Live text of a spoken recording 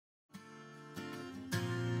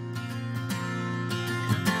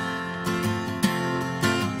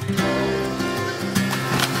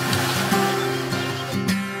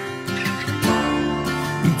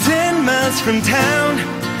miles from town,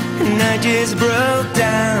 and I just broke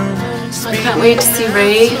down. I can't wait to see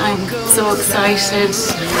Ray. I'm so excited.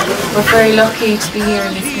 We're very lucky to be here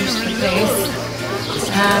in this beautiful place.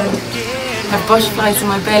 I have butterflies in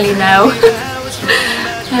my belly now.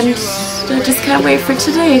 And I just can't wait for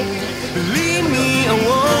today.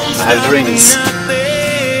 I have dreams.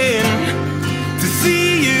 To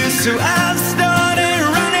see you, so I've started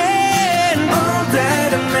running. All that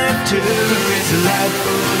I'm after is a life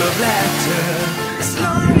full of laughter. As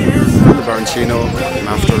long as The Baroncino. I'm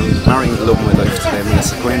after marrying the love of my life today,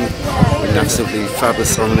 Melisa Quinn. With an absolutely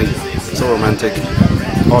fabulous ceremony, so romantic.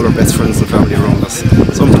 All our best friends and family around us.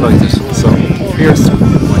 So I'm delighted. So here's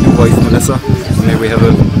my new wife Melisa, and may we have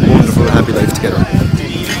a wonderful, happy life together.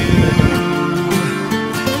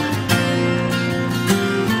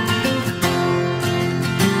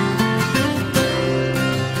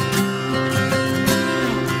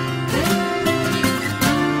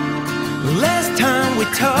 last time we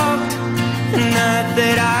talked, the night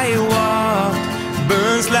that I walked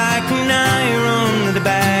burns like an iron to the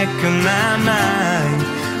back of my mind.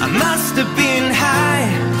 I must have been high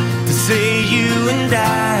to say you and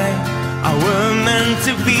I were meant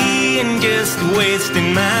to be, and just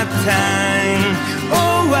wasting my time.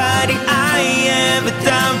 Oh, why did I ever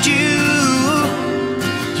doubt you?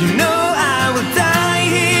 You know I will die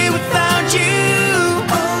here without you.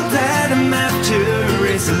 All that I'm after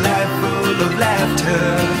is a life full of laughter.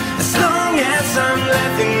 As long as I'm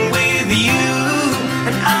laughing with you,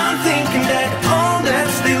 and I'm thinking that all that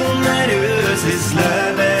still matters is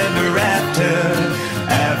love ever after.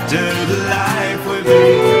 After the life we've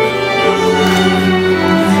been.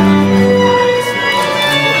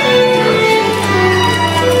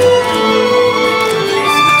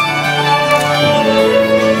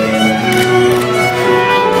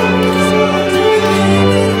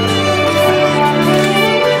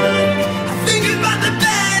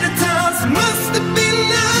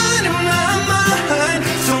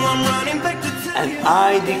 And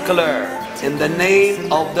I declare in the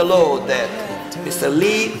name of the Lord that Mr.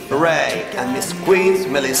 Lee Ray and Miss Queen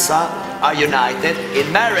Melisa are united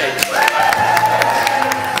in marriage.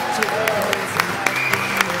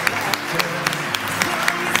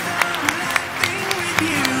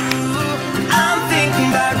 I'm thinking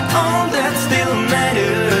about all that still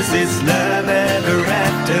matters is love ever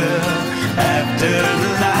after. After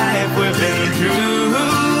the life we've been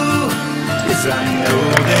through, 'cause I know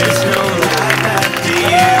there's no life after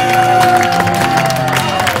you.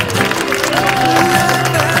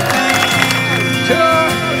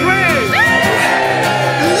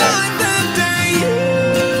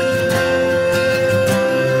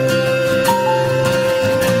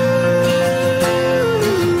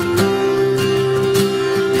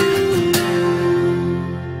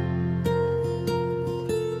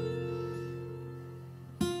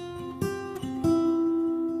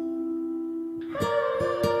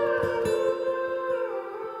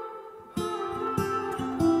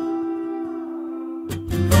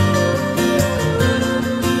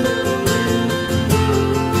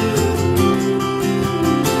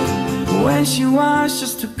 When she was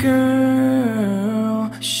just a girl,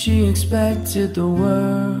 she expected the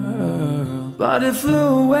world, but it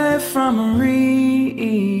flew away from her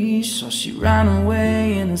reach. So she ran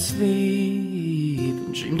away in her sleep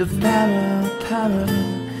and dreamed of paradise,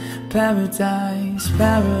 paradise,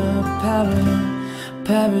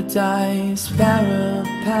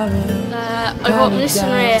 I hope Melisa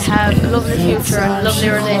and Ray have a lovely future and a lovely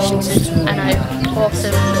relationship, and I hope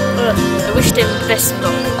them, I wish them the best of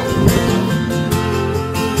luck.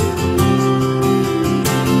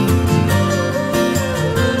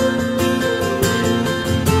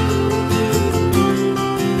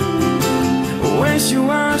 When she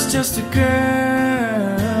was just a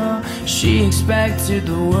girl, she expected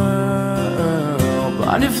the world,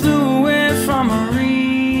 but it flew away from her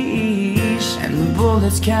reach, and the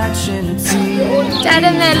bullets catching her teeth. Dad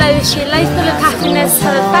and their lives, your life full of happiness.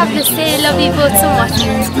 Have a fabulous day. Love you both so much.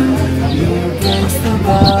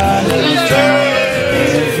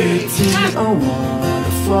 Every tear a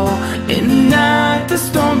waterfall. In the night, the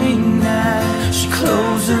stormy night, she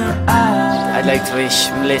closed her eyes. I'd like to wish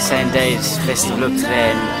Melisa and Dave best of luck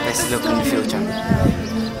today and best of luck in the future.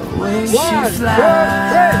 Away she flies,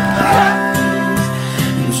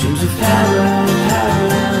 and dreams of paradise,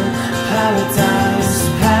 paradise,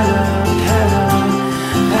 paradise,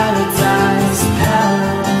 paradise.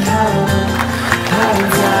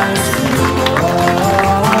 Paradise,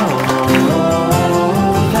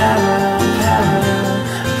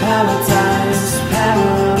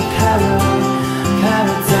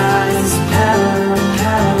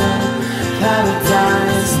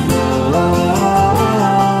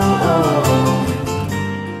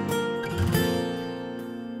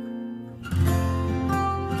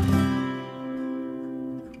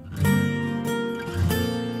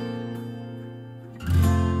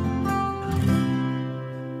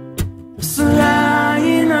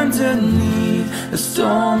 underneath a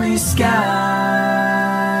stormy sky.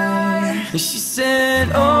 And she said,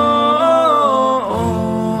 oh,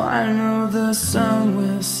 I know the sun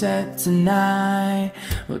will set tonight.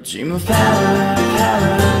 We'll dream of paradise,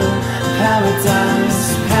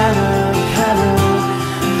 paradise, paradise.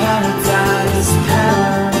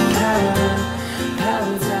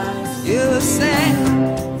 You say,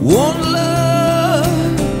 one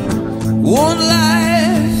love, one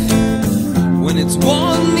life, when it's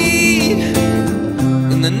one need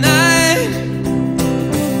in the night.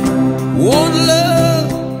 One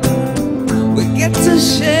love, we get to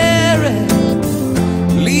share it.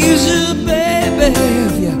 Leaves you, baby,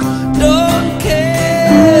 if you don't care.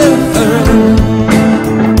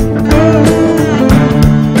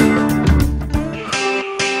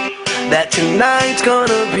 That tonight's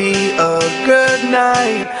gonna be a good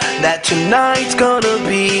night. That tonight's gonna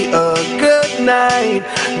be a good night.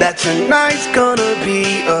 That tonight's gonna be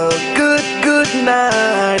a good, good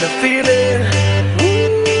night. I feel it.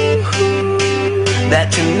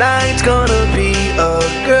 That tonight's gonna be a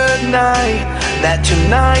good night. That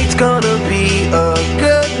tonight's gonna be a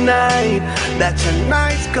good night. That tonight